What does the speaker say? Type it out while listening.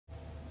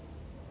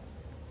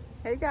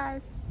Hey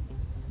guys.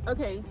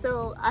 Okay,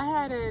 so I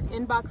had an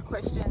inbox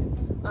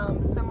question.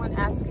 Someone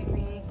asking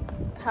me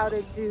how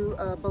to do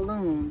a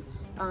balloon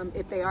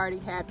if they already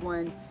had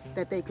one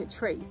that they could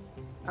trace.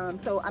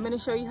 So I'm going to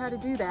show you how to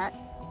do that.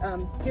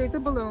 Here's a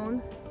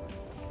balloon.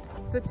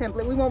 It's a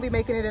template. We won't be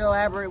making it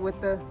elaborate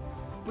with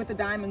the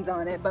diamonds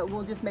on it, but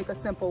we'll just make a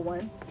simple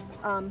one.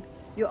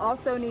 You'll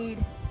also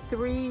need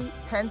 3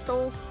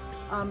 pencils.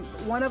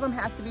 One of them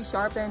has to be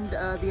sharpened,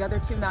 the other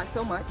 2 not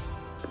so much.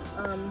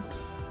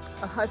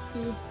 A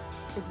Husky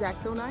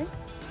X-Acto knife,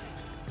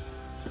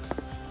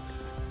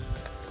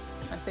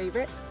 my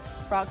favorite,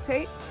 frog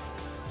tape.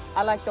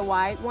 I like the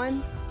wide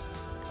one,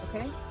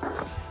 okay?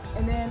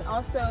 And then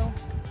also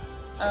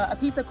a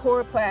piece of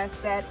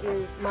coroplast that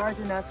is large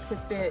enough to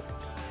fit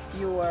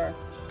the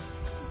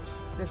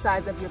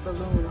size of your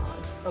balloon on,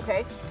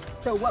 okay?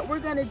 So what we're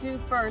gonna do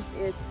first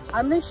is,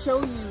 I'm gonna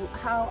show you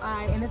how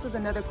and this was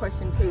another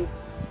question too,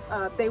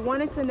 they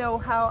wanted to know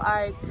how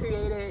I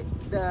created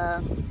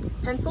the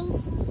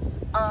pencils.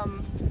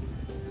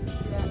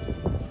 See that?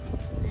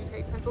 3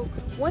 tape pencils.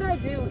 What I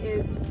do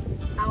is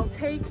I'll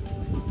take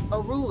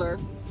a ruler,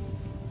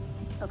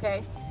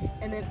 okay,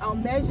 and then I'll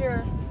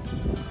measure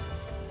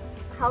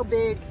how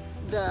big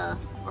or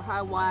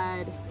how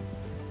wide.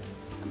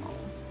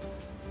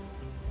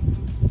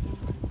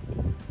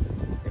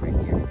 So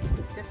right here,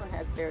 this one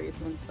has various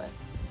ones, but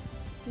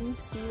can you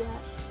see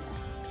that?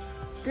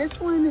 Yeah.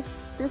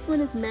 This one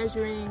is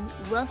measuring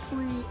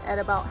roughly at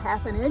about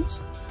 1/2 inch,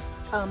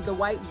 the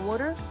white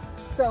border.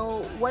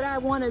 So what I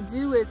want to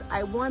do is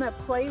I want to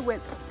play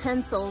with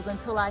pencils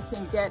until I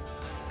can get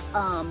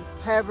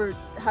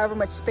however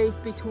much space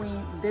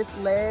between this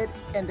lead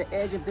and the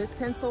edge of this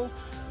pencil.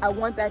 I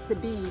want that to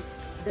be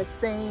the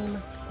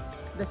same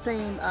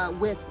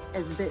width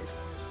as this.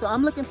 So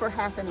I'm looking for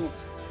 1/2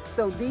 inch.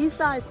 So these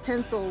size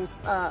pencils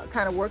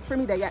kind of work for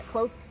me. They got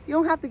close. You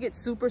don't have to get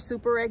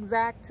super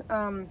exact,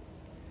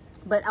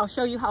 but I'll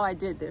show you how I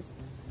did this.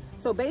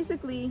 So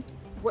basically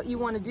what you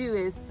want to do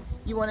is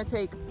you want to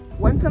take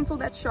one pencil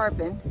that's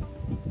sharpened,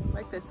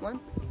 like this one,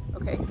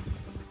 okay?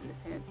 This in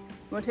this hand.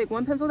 You want to take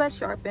one pencil that's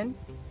sharpened,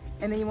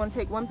 and then you want to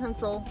take one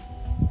pencil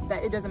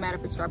that, it doesn't matter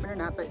if it's sharpened or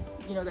not, but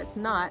you know that's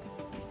not.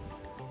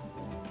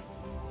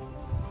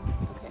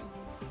 Okay,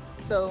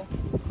 so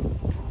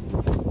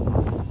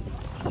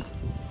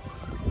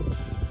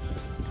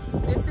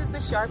this is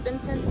the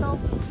sharpened pencil,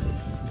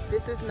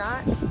 this is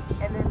not,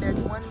 and then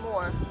there's one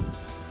more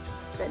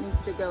that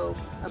needs to go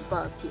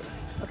above here.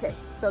 Okay,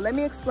 so let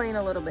me explain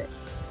a little bit.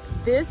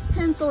 This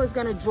pencil is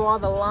going to draw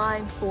the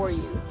line for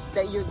you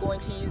that you're going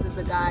to use as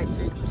a guide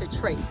to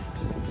trace,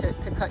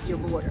 to cut your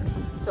border.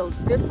 So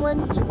this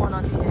one you want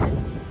on the end.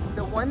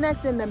 The one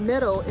that's in the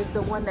middle is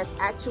the one that's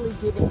actually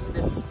giving you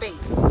the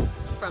space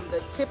from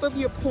the tip of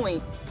your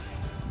point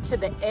to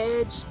the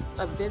edge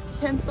of this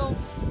pencil.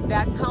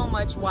 That's how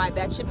much wide.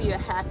 That should be a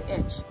 1/2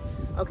 inch.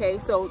 Okay,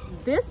 so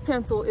this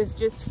pencil is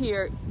just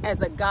here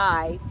as a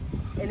guide,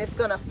 and it's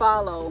going to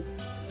follow.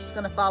 It's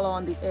going to follow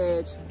on the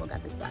edge. Well, I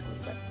got this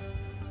backwards, but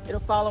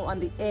it'll follow on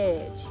the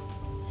edge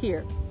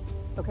here.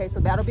 Okay, so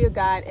that'll be a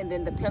guide, and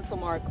then the pencil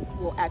mark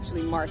will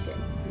actually mark it.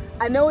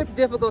 I know it's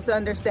difficult to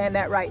understand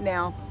that right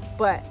now,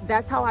 but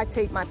that's how I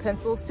tape my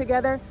pencils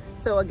together.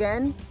 So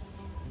again,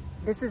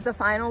 this is the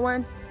final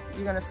one.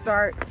 You're gonna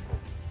start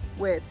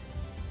with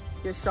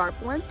your sharp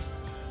one,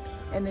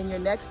 and then your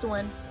next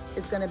one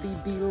is gonna be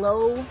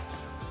below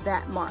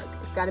that mark.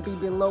 It's gotta be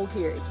below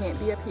here. It can't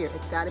be up here.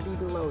 It's gotta be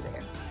below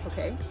there,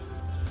 okay?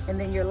 And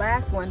then your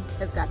last one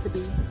has got to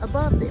be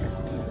above there,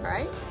 all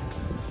right?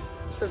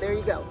 So there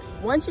you go.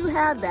 Once you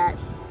have that,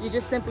 you're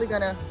just simply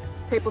gonna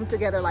tape them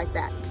together like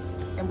that,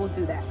 and we'll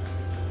do that.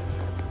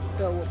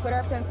 So we'll put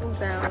our pencils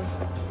down,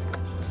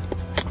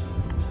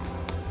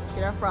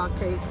 get our frog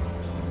tape.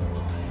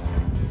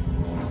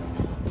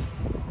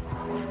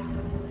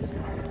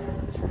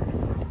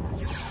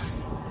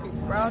 Piece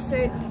of frog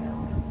tape.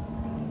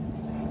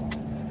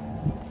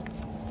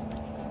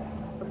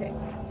 Okay,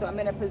 so I'm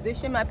gonna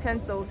position my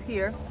pencils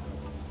here.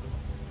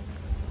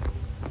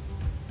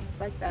 Just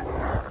like that.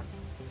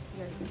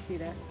 You guys can see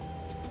that.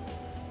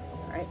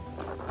 All right.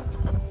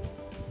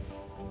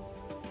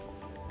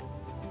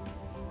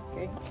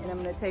 Okay, and I'm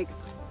gonna take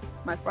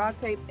my frog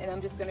tape and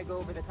I'm just gonna go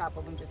over the top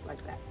of them just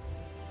like that.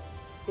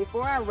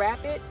 Before I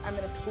wrap it, I'm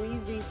gonna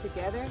squeeze these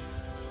together,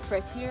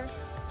 press here,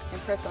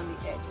 and press on the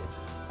edges,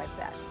 like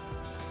that.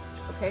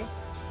 Okay?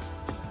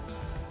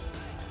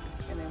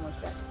 And then once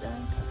that's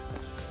done,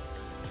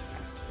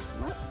 pick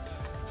them up.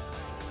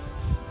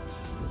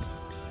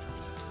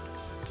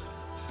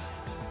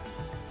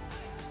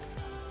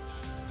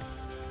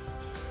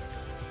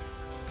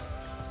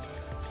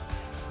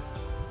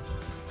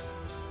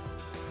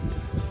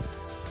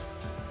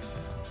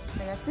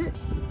 And that's it.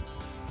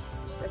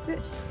 That's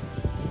it.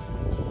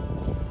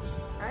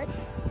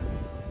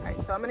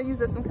 Alright, so I'm going to use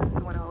this one because it's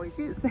the one I always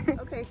use.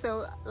 Okay,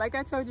 so like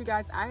I told you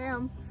guys, I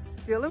am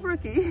still a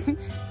rookie.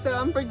 So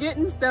I'm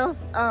forgetting stuff,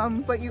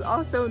 but you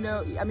also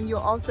know, you'll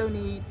also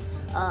need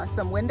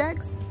some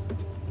Windex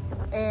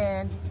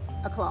and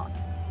a cloth.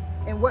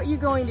 And what you're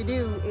going to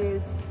do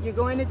is you're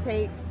going to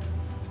take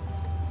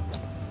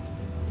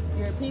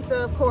your piece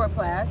of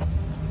coroplast,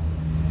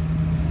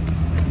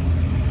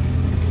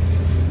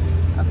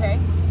 okay,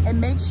 and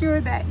make sure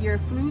that your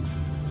flutes,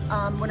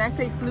 when I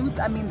say flutes,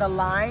 I mean the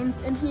lines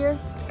in here,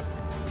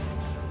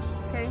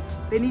 okay,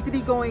 they need to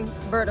be going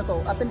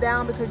vertical, up and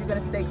down, because you're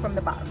going to stake from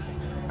the bottom.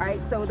 All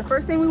right, so the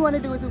first thing we want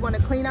to do is we want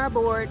to clean our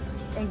board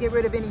and get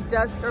rid of any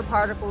dust or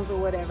particles or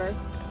whatever.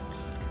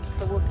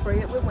 So we'll spray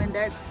it with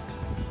Windex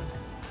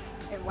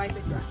and wipe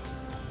it dry.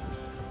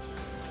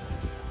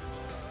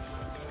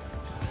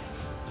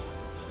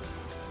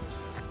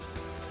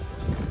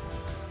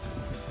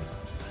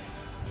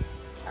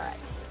 All right,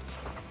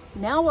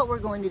 now what we're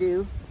going to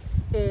do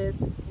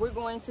is we're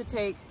going to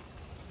take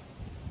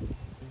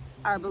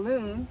our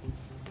balloon,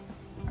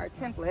 our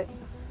template,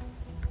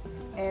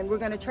 and we're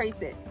going to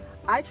trace it.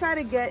 I try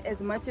to get as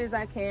much as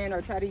I can,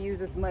 or try to use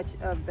as much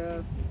of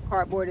the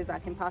cardboard as I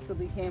can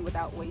possibly can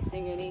without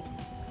wasting any.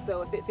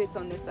 So if it fits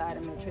on this side,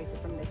 I'm going to trace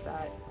it from this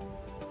side.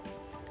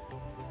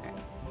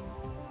 Right.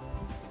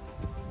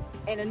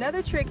 And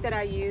another trick that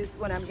I use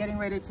when I'm getting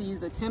ready to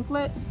use a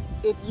template,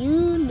 if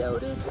you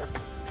notice,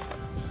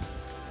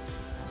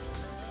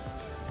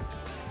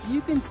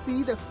 you can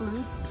see the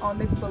flutes on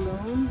this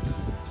balloon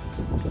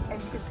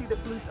and you can see the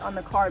flutes on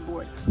the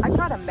cardboard. I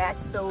try to match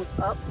those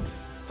up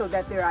so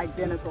that they're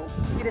identical.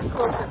 Get as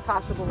close as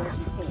possible as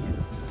you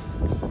can.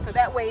 So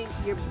that way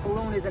your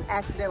balloon isn't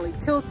accidentally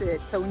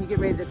tilted, so when you get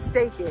ready to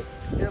stake it,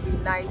 it'll be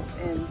nice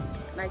and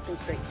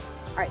straight.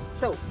 All right,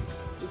 so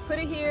we put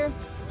it here.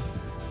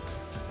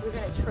 We're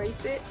gonna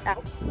trace it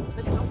out.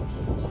 Look at that.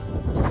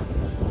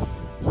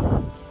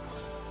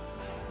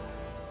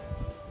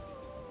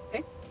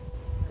 Okay,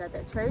 got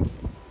that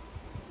traced.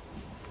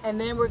 And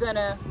then we're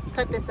gonna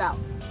cut this out.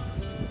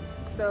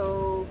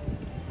 So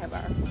have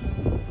our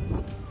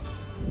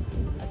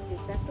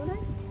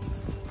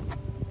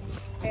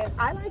and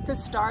I like to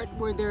start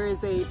where there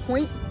is a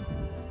point.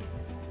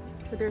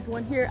 So there's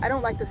one here. I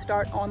don't like to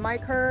start on my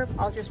curve.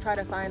 I'll just try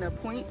to find a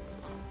point.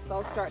 So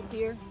I'll start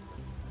here.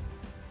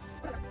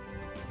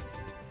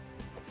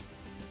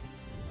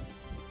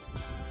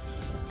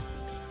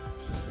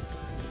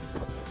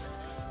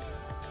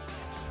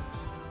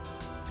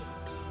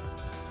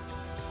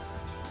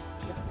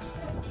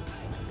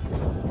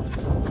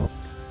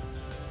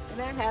 And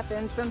that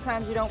happens.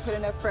 Sometimes you don't put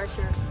enough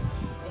pressure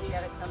and you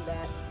gotta come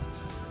back.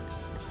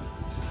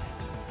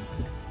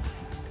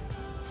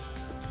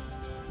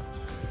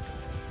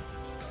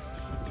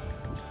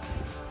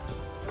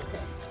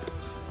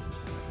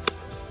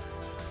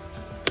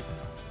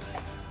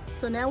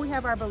 So now we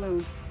have our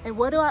balloon. And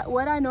what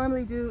I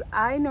normally do,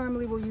 I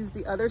normally will use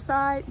the other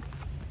side.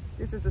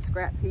 This is a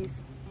scrap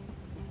piece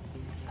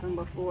from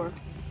before.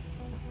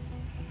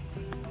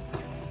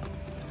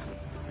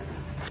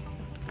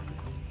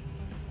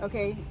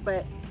 Okay,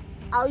 but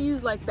I'll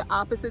use like the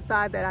opposite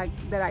side that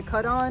I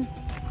cut on,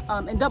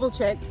 and double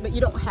check, but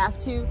you don't have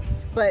to.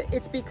 But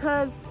it's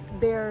because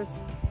there's,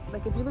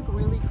 like, if you look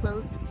really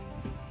close,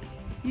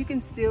 you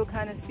can still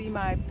kind of see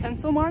my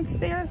pencil marks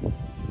there.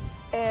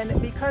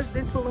 And because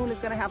this balloon is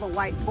gonna have a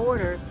white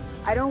border,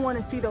 I don't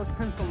wanna see those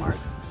pencil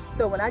marks.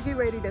 So when I get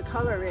ready to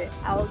color it,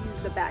 I'll use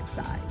the back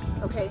side,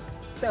 okay?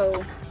 So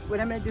what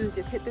I'm gonna do is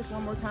just hit this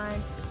one more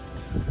time,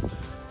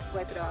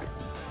 wipe it off.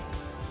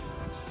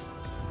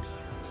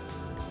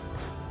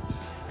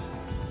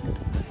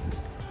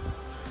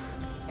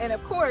 And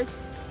of course,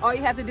 all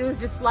you have to do is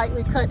just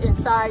slightly cut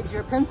inside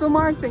your pencil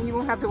marks and you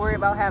won't have to worry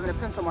about having a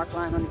pencil mark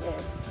line on the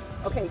edge.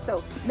 Okay,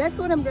 so next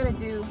what I'm gonna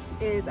do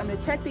is I'm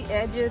gonna check the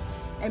edges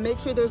and make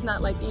sure there's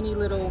not like any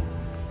little,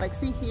 like,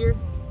 see here,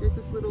 there's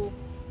this little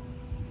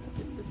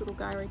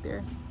guy right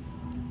there.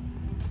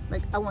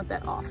 Like, I want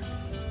that off.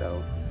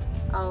 So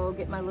I'll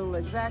get my little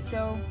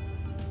X-Acto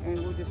and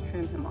we'll just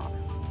trim him off.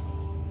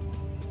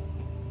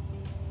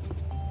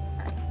 All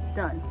right,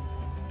 done.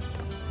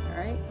 All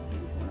right,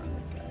 there's one on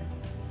this side.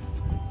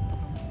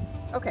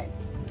 Okay,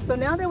 so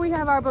now that we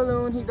have our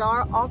balloon, he's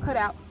all cut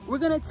out, we're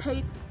gonna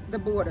tape the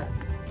border.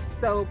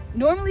 So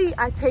normally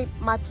I tape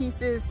my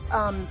pieces,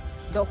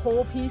 the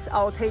whole piece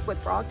I'll tape with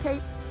frog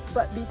tape,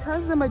 but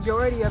because the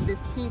majority of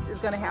this piece is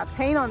gonna have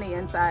paint on the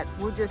inside,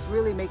 we're just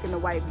really making the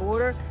white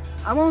border.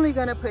 I'm only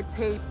gonna put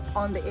tape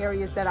on the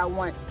areas that I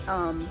want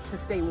to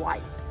stay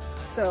white.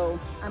 So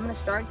I'm gonna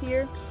start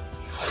here.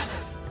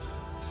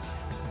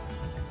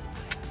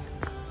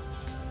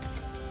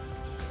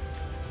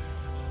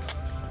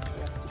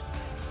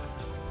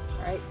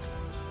 All right.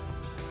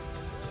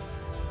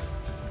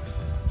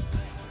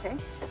 Okay,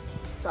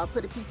 so I'll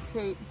put a piece of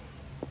tape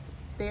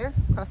there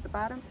across the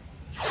bottom.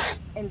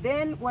 And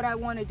then what I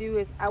want to do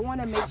is I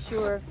want to make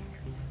sure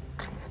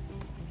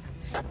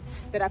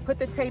that I put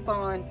the tape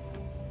on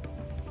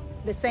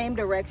the same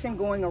direction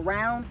going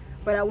around,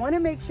 but I want to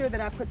make sure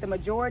that I put the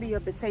majority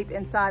of the tape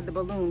inside the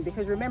balloon,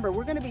 because remember,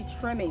 we're going to be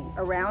trimming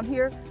around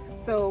here.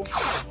 So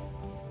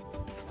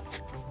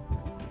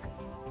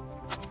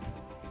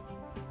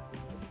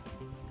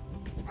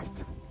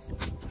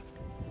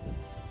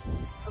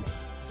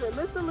it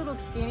looks a little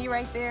skinny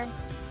right there.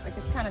 like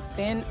it's kind of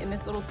thin in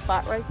this little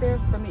spot right there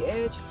from the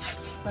edge.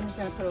 So I'm just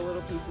gonna put a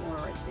little piece more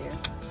right there.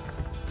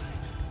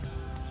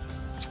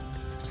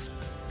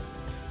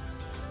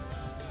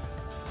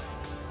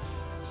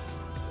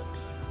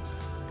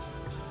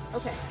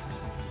 Okay,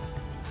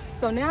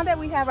 so now that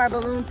we have our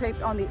balloon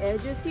taped on the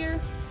edges here,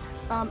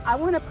 I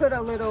want to put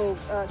a little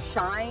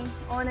shine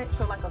on it,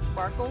 so like a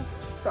sparkle.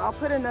 So I'll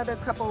put another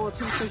couple of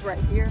pieces right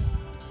here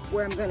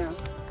where I'm gonna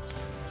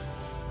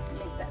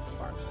make that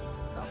sparkle.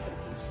 So I'll put a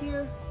piece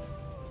here,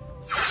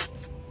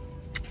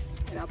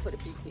 and I'll put a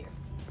piece here.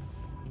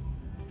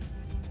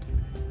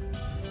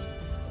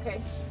 Okay,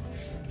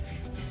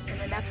 and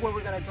then that's where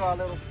we're gonna draw a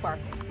little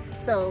sparkle.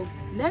 So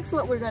next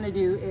what we're gonna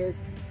do is,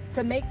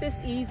 to make this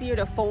easier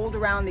to fold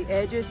around the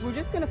edges, we're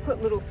just gonna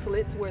put little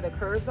slits where the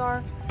curves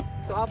are.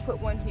 So I'll put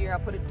one here, I'll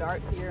put a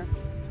dart here,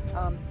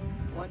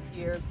 one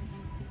here,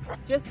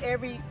 just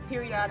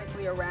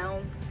periodically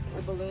around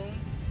the balloon.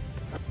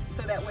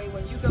 So that way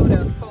when you go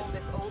to fold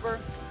this over,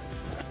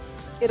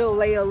 it'll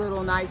lay a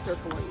little nicer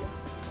for you.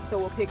 So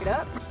we'll pick it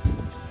up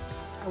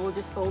and we'll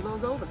just fold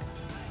those over.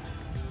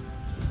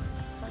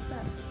 Just like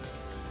that.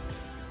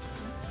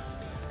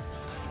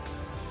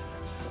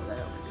 Fold that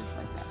over just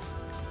like that.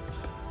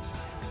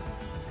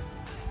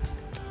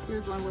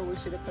 Here's one where we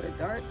should have put a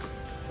dart.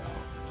 So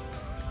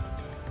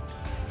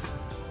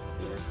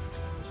here,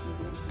 and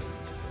then here.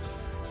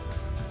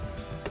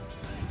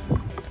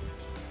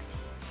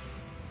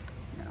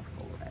 Now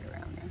fold that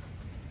around there.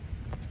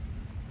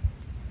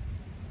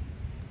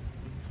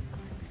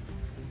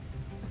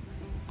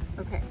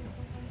 Okay.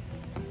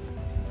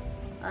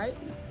 All right.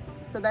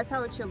 So that's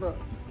how it should look.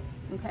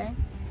 Okay.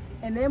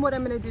 And then what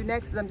I'm going to do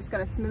next is I'm just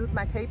going to smooth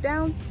my tape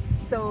down.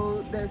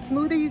 So the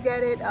smoother you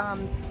get it,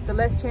 the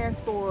less chance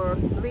for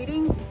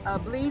bleeding.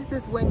 Bleeds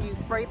is when you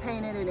spray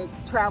paint it and it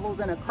travels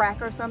in a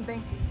crack or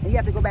something, and you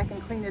have to go back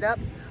and clean it up.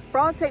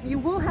 Frog tape, you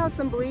will have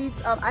some bleeds.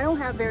 I don't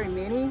have very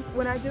many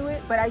when I do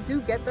it, but I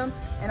do get them,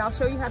 and I'll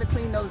show you how to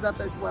clean those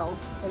up as well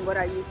and what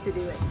I use to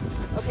do it.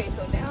 Okay,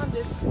 so now I'm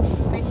just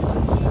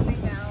basically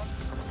smoothing down.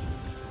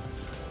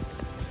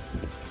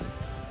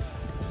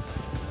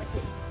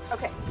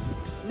 Okay,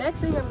 next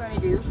thing I'm going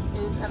to do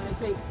is I'm going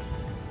to take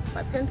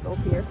my pencils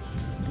here,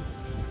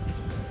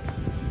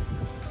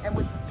 and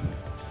with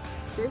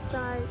this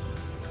side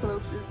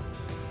closest,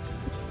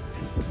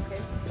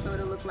 okay, so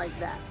it'll look like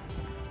that.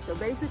 So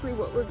basically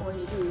what we're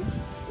going to do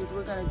is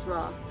we're going to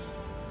draw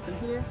from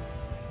here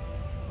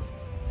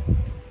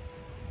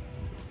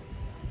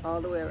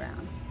all the way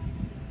around.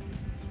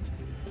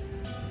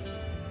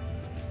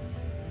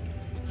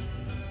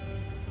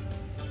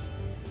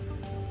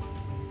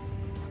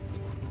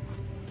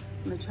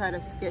 I'm going to try to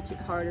sketch it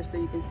harder so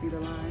you can see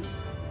the line.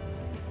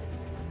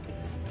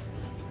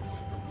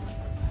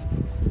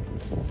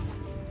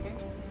 Okay,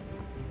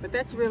 but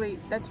that's really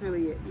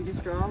it. You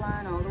just draw a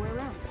line all the way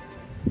around.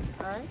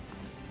 All right,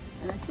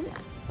 and that's it.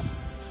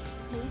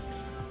 Okay.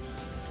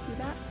 See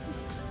that?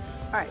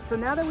 All right, so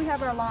now that we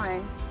have our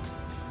line,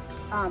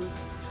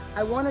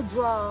 I want to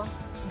draw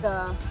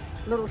the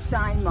little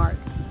shine mark.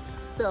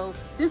 So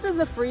this is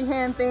a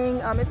freehand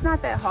thing. It's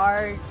not that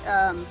hard.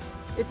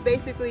 It's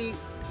basically,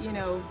 you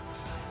know,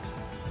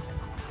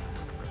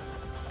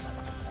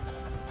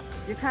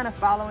 you're kind of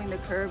following the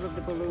curve of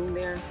the balloon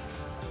there.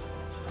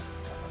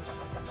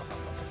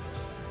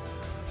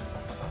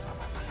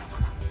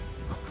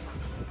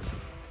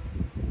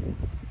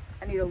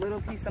 I need a little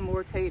piece of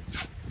more tape.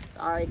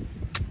 Sorry.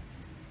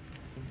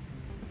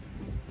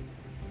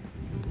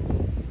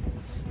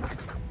 Okay,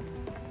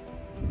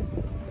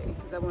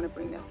 because I want to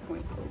bring that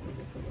point over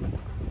just a little.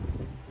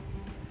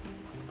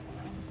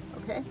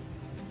 Okay,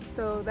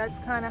 so that's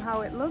kind of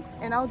how it looks,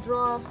 and I'll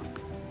draw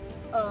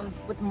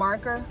with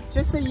marker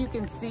just so you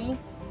can see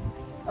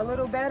a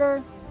little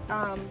better.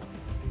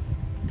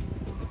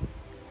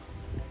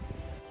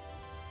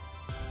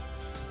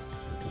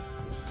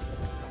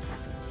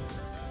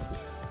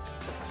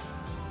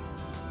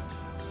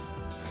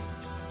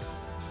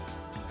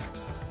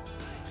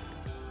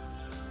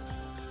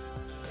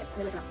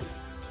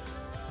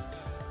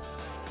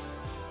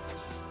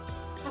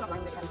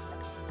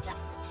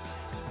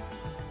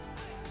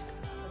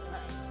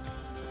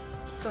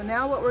 So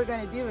now what we're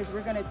going to do is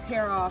we're going to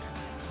tear off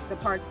the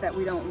parts that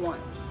we don't want.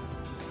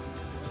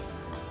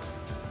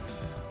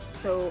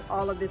 So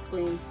all of this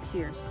green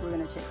here, we're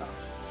going to take off.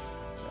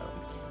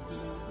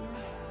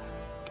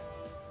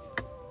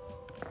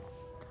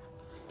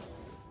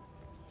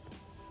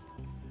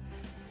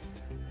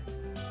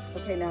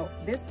 Okay, now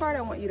this part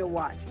I want you to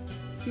watch.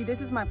 See,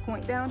 this is my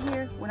point down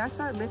here. When I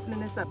start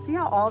lifting this up, see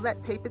how all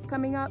that tape is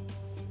coming up?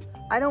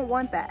 I don't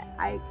want that.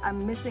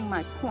 I'm missing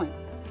my point.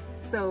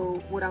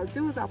 So what I'll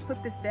do is I'll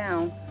put this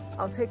down.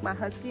 I'll take my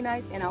Husky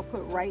knife and I'll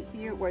put right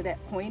here where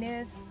that point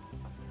is,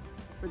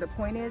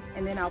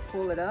 and then I'll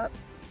pull it up.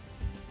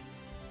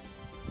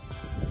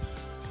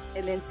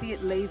 And then see,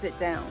 it lays it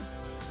down.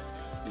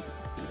 You can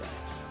see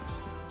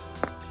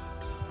that.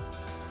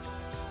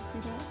 See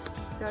that?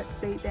 So it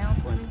stayed down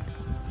for me?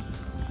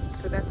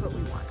 So that's what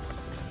we want.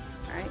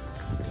 All right.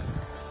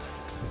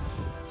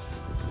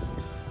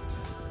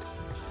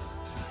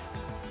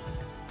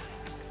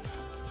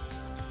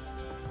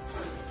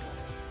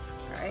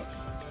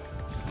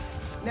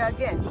 Now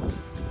again,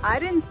 I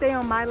didn't stay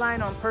on my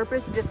line on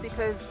purpose just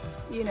because,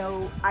 you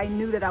know, I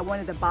knew that I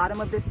wanted the bottom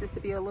of this just to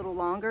be a little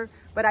longer,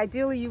 but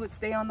ideally you would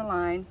stay on the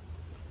line.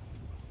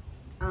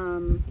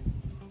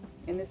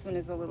 And this one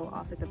is a little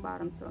off at the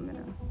bottom, so I'm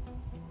gonna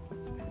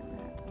trim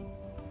that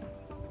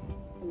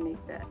and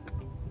make that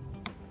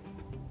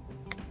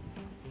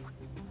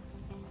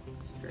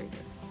straighter.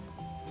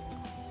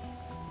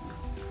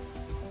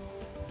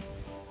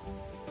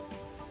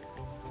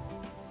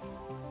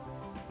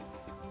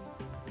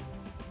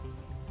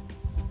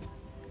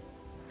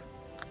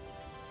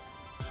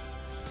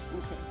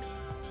 Okay.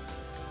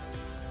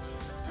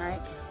 All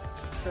right,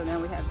 so now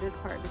we have this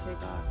part to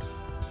take off.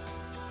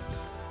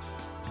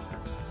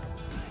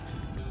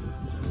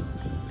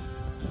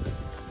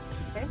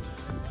 Okay,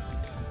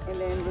 and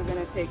then we're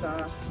gonna take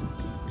off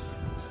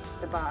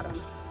the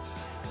bottom,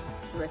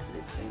 the rest of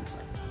this green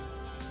part.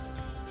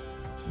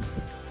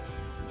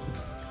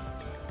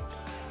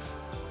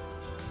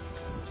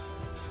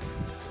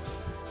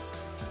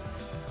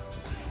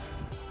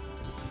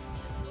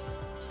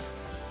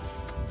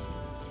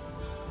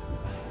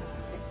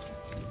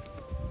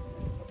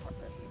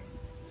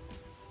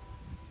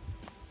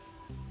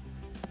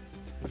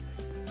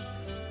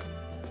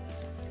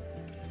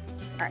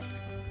 All right,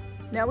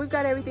 now we've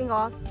got everything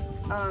off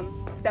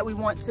that we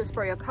want to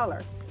spray a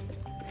color.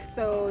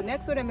 So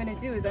next what I'm gonna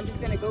do is I'm just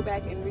gonna go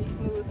back and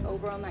re-smooth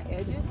over on my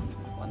edges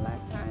one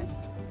last time.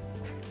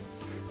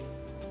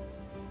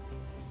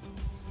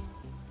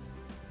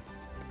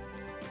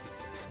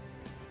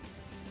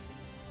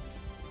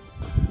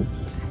 I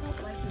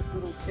don't like this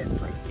little tip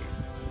right here.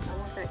 I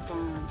want that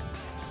gone.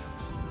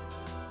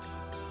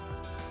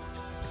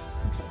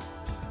 Okay.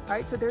 All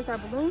right, so there's our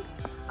balloon.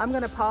 I'm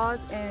gonna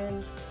pause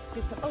and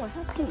get some, oh, I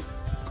have paint.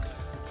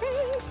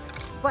 Hey.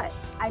 But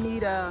I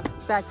need a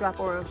backdrop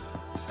or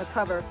a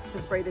cover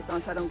to spray this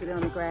on so I don't get it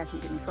on the grass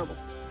and get in trouble.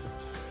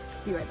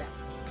 Be right back.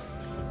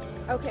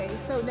 Okay,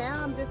 so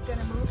now I'm just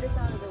gonna move this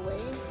out of the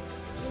way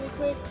really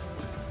quick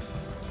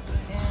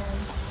and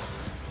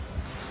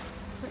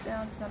put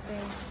down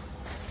something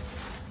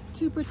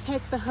to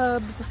protect the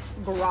hub's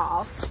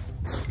broth.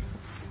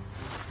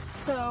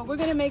 So we're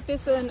gonna make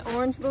this an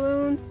orange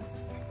balloon.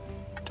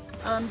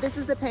 This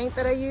is the paint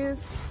that I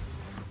use.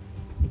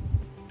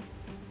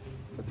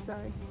 Oops,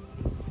 sorry.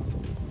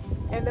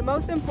 And the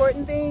most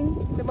important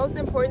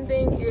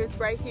thing is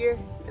right here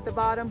at the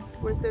bottom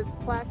where it says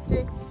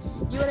plastic.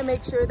 You want to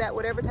make sure that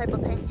whatever type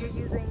of paint you're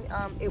using,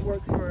 it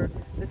works for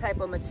the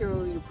type of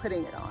material you're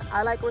putting it on.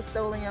 I like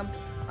Rust-Oleum.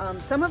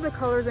 Some of the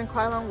colors in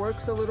Krylon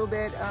works a little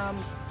bit,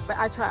 but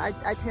I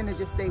tend to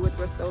just stay with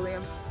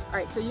Rust-Oleum. All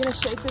right, so you're gonna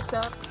shake this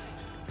up.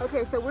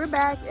 Okay, so we're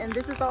back and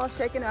this is all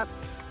shaken up.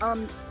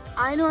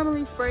 I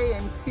normally spray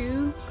in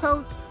 2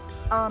 coats.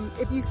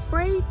 If you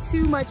spray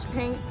too much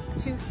paint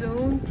too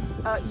soon,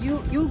 you'll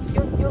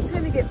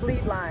tend to get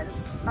bleed lines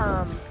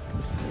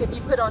if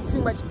you put on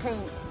too much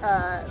paint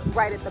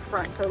right at the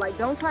front. So like,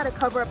 don't try to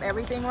cover up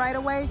everything right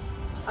away.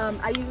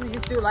 I usually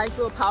just do a nice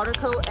little powder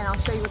coat and I'll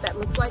show you what that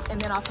looks like, and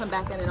then I'll come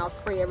back in and I'll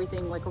spray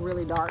everything like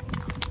really dark.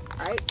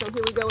 All right, so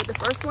here we go with the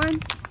first one.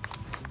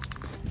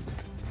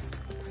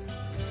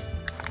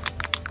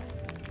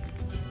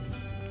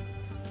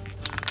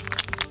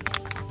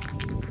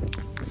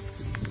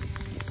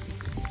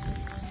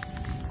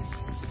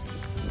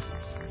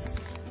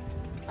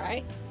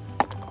 Right?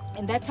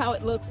 And that's how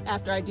it looks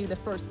after I do the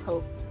first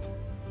coat.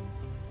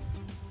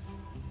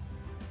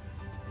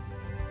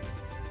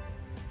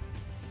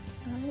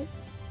 All right.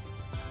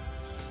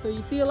 So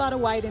you see a lot of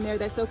white in there,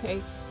 that's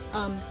okay.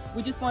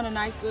 We just want a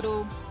nice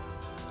little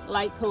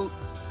light coat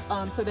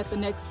so that the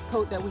next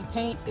coat that we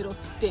paint, it'll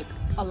stick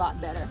a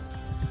lot better.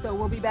 So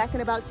we'll be back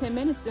in about 10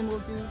 minutes and we'll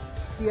do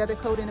the other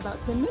coat in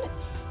about 10 minutes.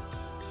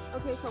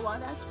 Okay, so while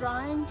that's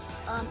drying,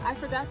 I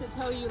forgot to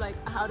tell you like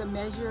how to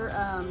measure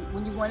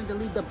when you wanted to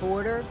leave the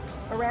border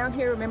around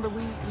here. Remember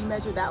we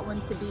measured that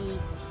one to be,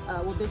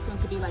 well, this one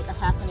to be like a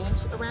 ½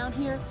 inch around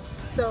here.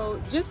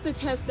 So just to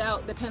test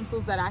out the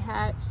pencils that I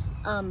had,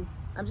 I'm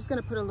just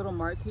gonna put a little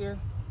mark here.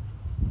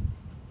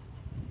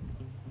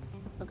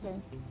 Okay,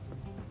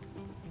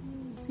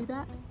 you see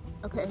that?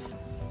 Okay,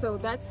 so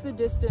that's the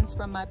distance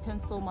from my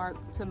pencil mark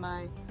to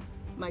my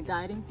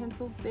guiding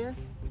pencil there.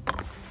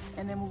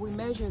 And then when we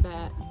measure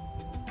that,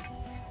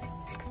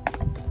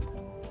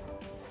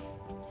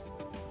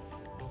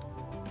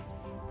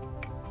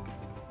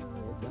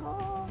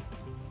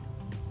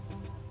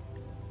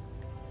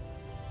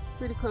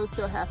 pretty close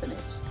to a ½ inch,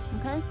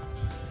 okay?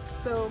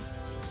 So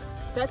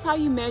that's how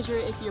you measure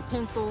if your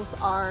pencils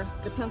are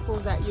the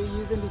pencils that you're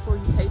using before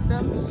you take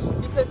them.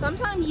 Because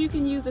sometimes you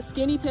can use a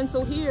skinny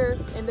pencil here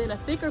and then a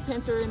thicker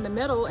pencil in the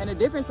middle and a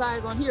different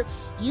size on here.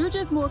 You're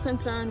just more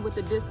concerned with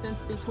the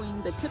distance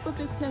between the tip of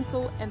this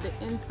pencil and the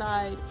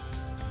inside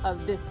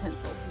of this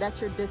pencil. That's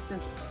your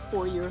distance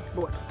for your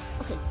border.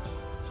 Okay.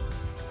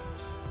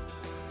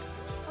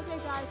 Okay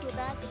guys, we're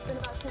back. It's been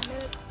about 10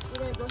 minutes.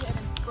 We're gonna go ahead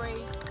and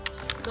spray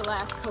the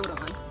last coat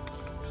on.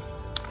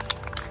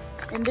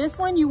 And this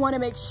one you want to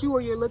make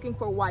sure you're looking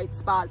for white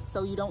spots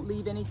so you don't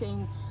leave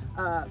anything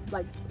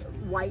like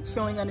white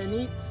showing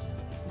underneath.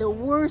 The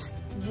worst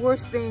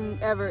thing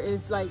ever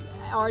is like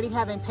already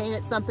having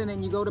painted something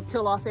and you go to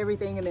peel off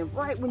everything, and then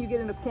right when you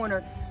get in the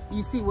corner,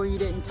 you see where you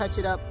didn't touch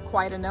it up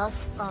quite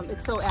enough.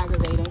 It's so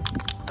aggravating.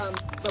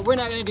 But we're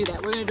not gonna do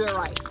that. We're gonna do it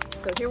right.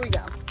 So here we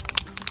go.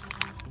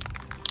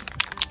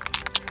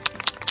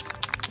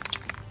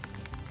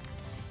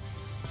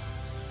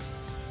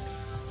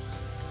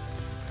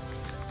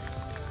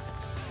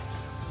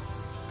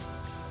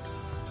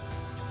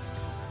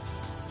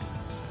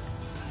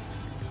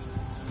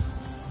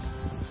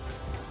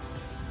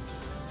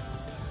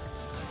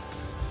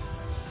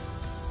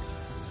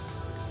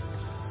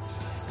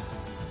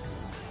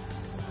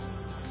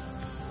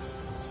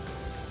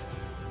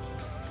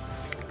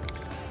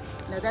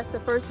 Now that's the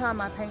first time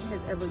my paint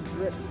has ever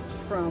dripped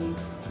from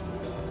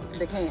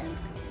the can.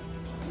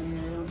 And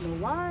I don't know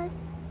why,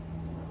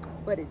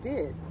 but it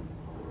did.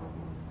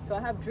 So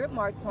I have drip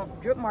marks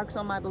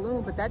on my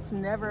balloon, but that's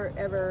never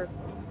ever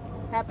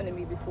happened to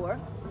me before.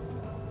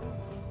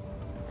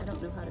 I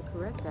don't know how to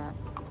correct that.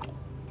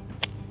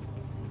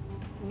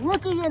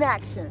 Rookie in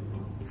action.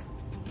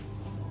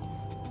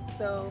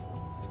 So,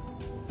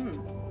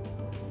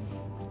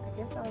 I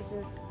guess I'll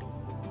just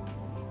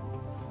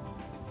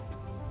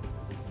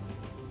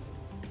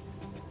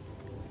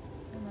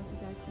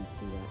can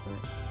see that,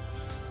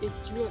 but it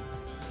dripped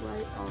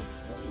right off.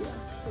 But yeah,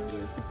 there it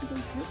is. You see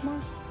those drip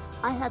marks?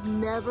 I have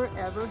never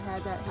ever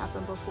had that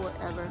happen before,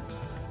 ever.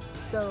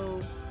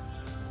 So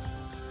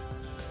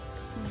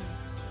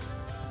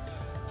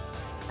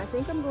I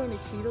think I'm going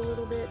to cheat a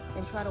little bit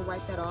and try to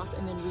wipe that off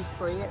and then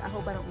respray it. I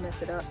hope I don't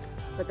mess it up,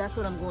 but that's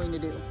what I'm going to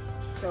do.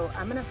 So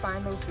I'm gonna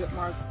find those drip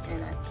marks,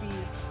 and I see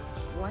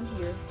one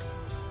here,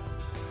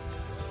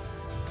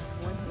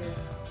 one here.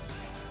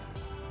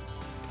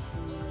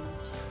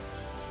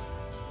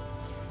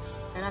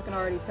 And I can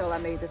already tell I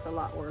made this a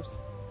lot worse.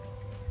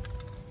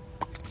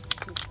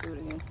 Let's do it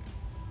again.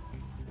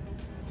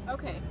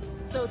 Okay,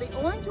 so the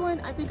orange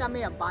one, I think I may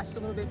have botched a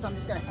little bit, so I'm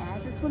just gonna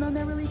add this one on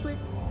there really quick.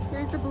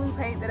 Here's the blue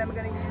paint that I'm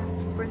gonna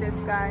use for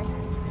this guy.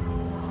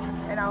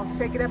 And I'll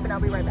shake it up and I'll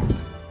be right back.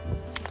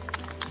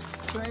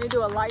 So we're gonna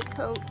do a light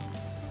coat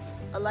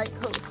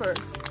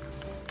first.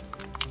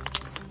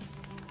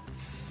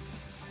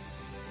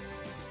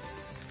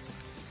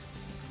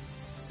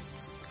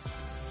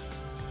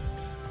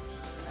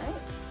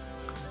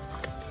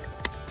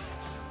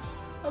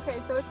 Okay,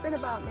 so it's been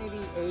about maybe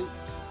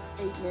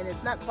eight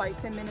minutes, not quite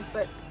 10 minutes,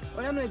 but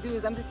what I'm gonna do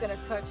is I'm just gonna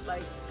touch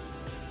like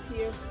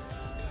here,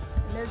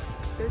 and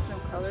there's no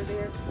color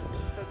there.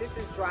 So this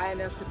is dry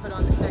enough to put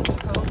on the second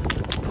coat.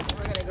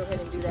 We're gonna go ahead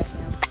and do that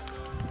now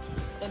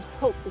and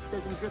hope this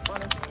doesn't drip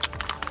on us.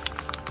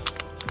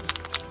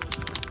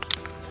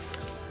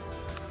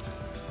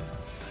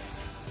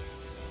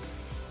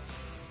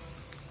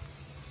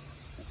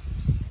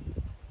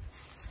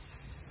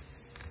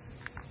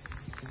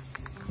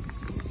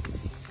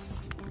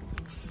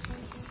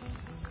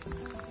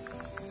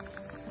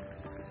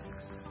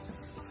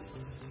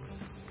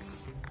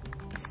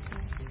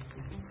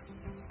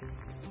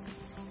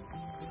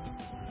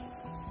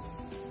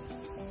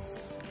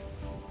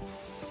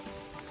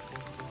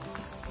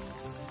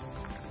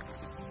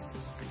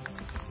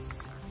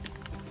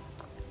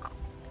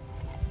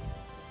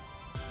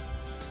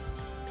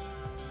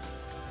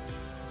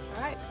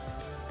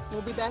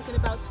 We'll be back in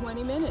about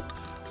 20 minutes.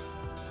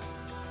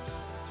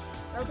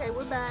 Okay,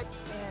 we're back,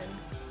 and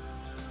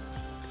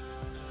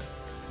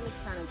it's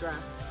kind of dry.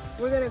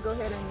 We're gonna go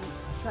ahead and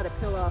try to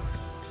peel off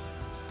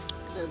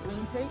the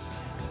green tape.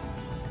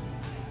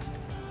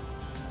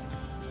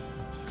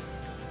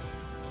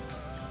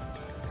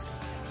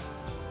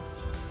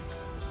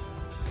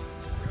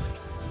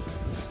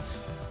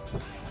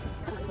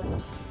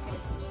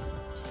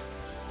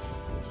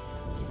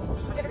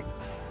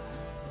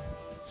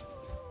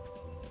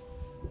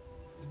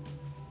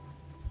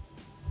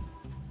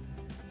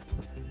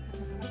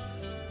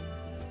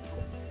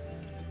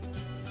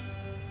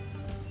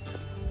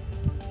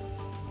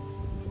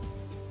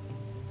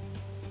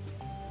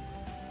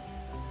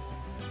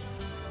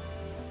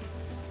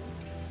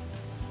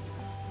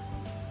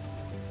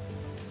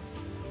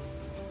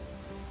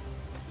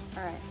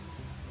 All right,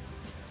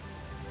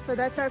 so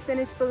that's our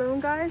finished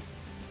balloon, guys.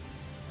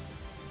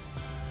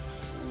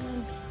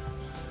 And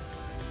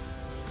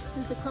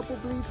there's a couple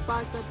bleed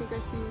spots. I think I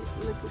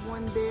see like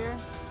one there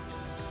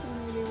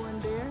and maybe one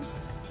there.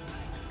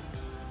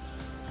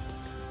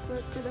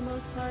 But for the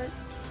most part,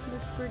 it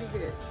looks pretty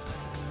good.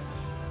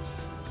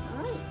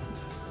 All right.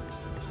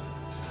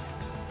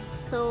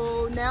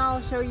 So now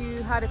I'll show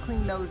you how to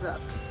clean those up.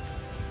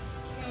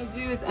 What I'm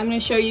gonna do is I'm gonna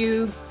show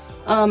you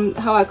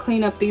how I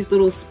clean up these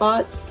little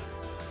spots.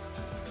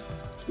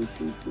 Right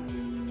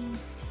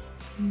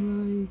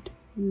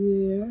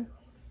there.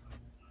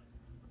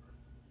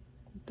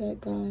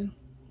 That guy.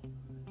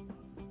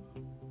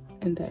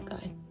 And that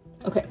guy.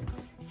 Okay,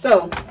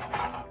 so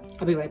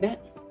I'll be right back.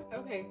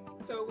 Okay,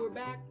 so we're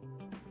back.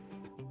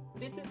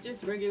 This is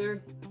just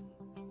regular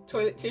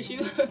toilet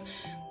tissue,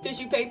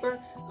 tissue paper.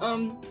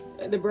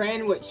 The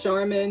brand was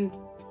Charmin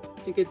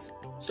I think it's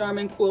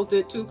Charmin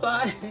Quilted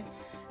 2-ply.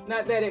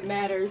 Not that it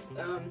matters,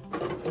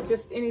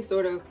 just any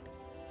sort of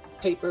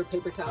paper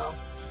towel.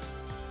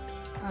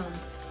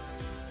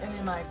 And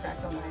then my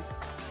X-Acto knife.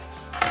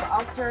 So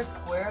I'll tear a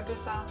square of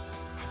this out.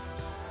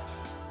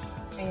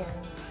 And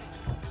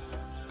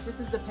this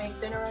is the paint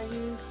thinner I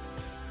use.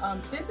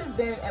 This has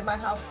been at my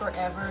house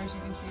forever. As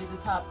you can see at the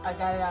top, I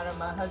got it out of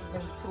my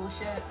husband's tool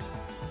shed.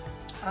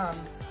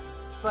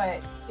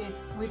 But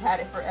we've had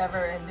it forever,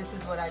 and this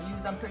is what I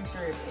use. I'm pretty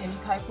sure any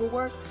type will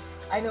work.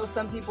 I know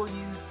some people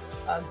use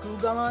Goo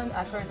Gone.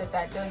 I've heard that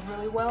that does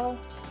really well.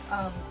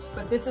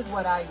 But this is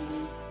what I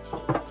use.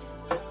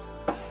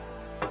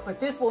 But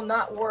this will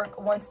not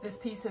work once this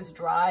piece has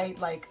dried,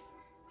 like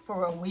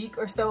for a week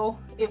or so.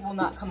 It will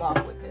not come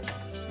off with this.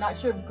 Not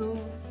sure if Goo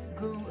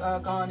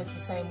Gone is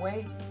the same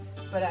way,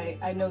 but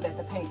I know that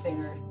the paint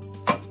thinner,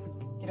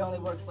 it only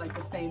works like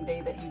the same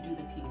day that you do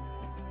the piece.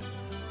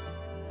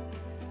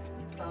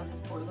 So I'll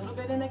just pour a little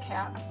bit in the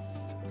cap.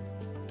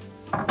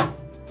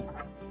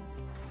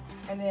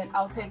 And then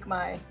I'll take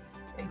my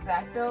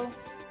X-Acto,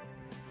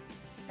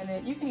 and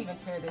then you can even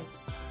tear this.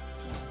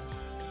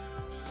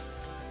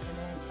 And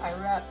then I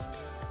wrap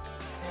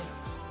this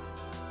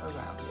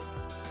around it.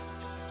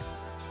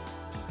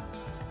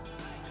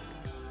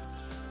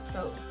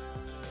 So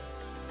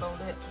fold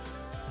it.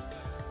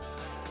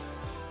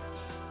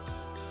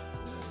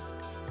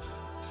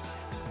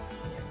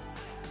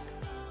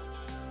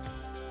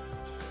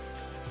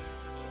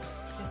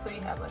 Just so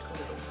you have like a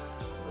little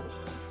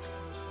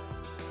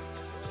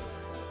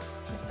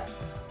like that.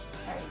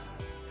 Alright.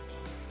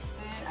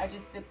 Then I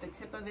just dip the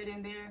tip of it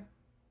in there.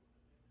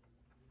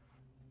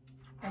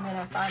 And then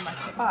I find my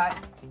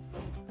spot.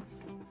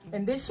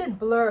 And this should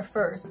blur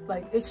first.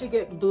 Like it should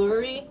get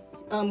blurry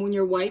when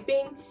you're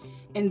wiping,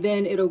 and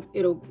then it'll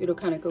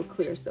kind of go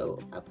clear. So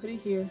I'll put it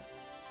here.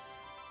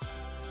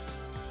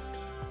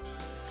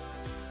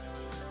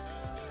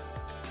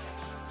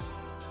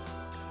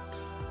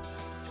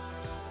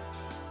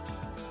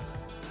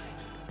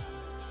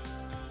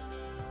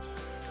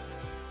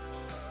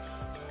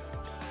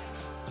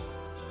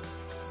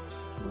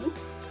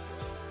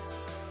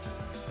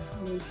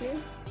 And here.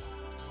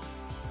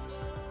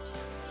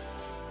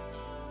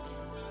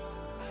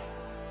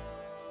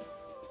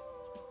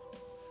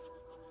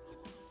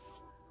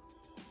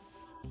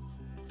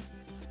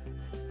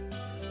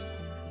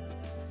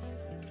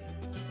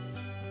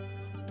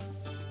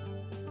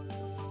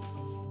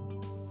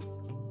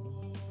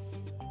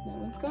 That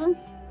one's gone.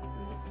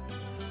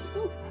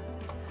 Cool.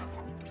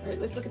 All right,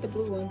 let's look at the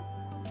blue one.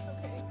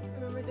 Okay,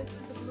 remember this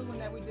was the blue one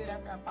that we did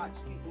after I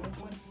botched the orange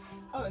one.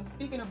 Oh, and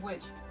speaking of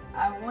which,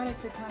 I wanted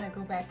to kind of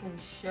go back and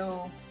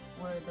show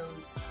where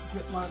those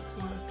drip marks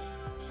were.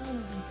 I don't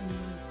know if you can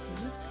really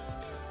see,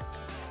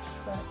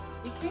 but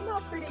it came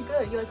out pretty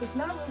good. Like, it's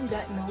not really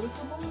that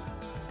noticeable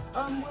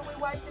when we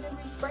wiped it and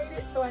resprayed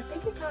it, so I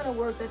think it kind of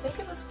worked. I think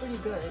it looks pretty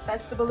good.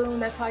 That's the balloon.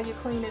 That's how you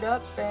clean it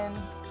up, and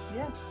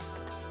yeah,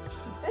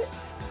 that's it.